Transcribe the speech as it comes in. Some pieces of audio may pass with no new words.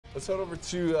Let's head over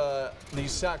to the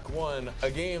SAC 1, a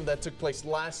game that took place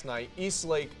last night,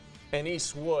 Eastlake and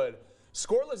Eastwood.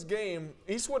 Scoreless game,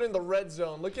 Eastwood in the red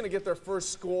zone, looking to get their first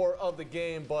score of the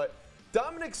game, but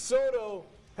Dominic Soto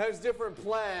has different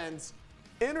plans.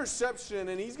 Interception,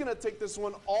 and he's going to take this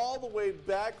one all the way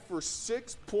back for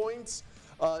 6 points.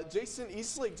 Jason,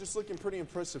 Eastlake just looking pretty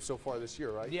impressive so far this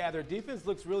year, right? Yeah, their defense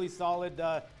looks really solid.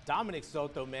 Dominic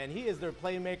Soto, man, he is their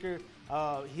playmaker.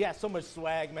 He has so much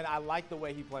swag, man. I like the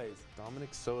way he plays.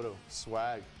 Dominic Soto,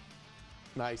 swag.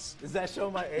 Nice. Does that show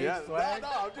my age, yeah, swag? No,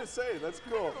 I'm just saying, that's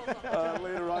cool.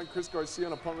 Later on, Chris Garcia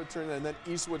on a punt return, and then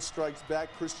Eastwood strikes back.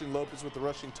 Christian Lopez with the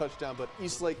rushing touchdown, but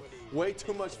Eastlake, way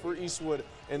too much for Eastwood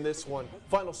in this one.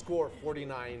 Final score,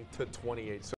 49-28.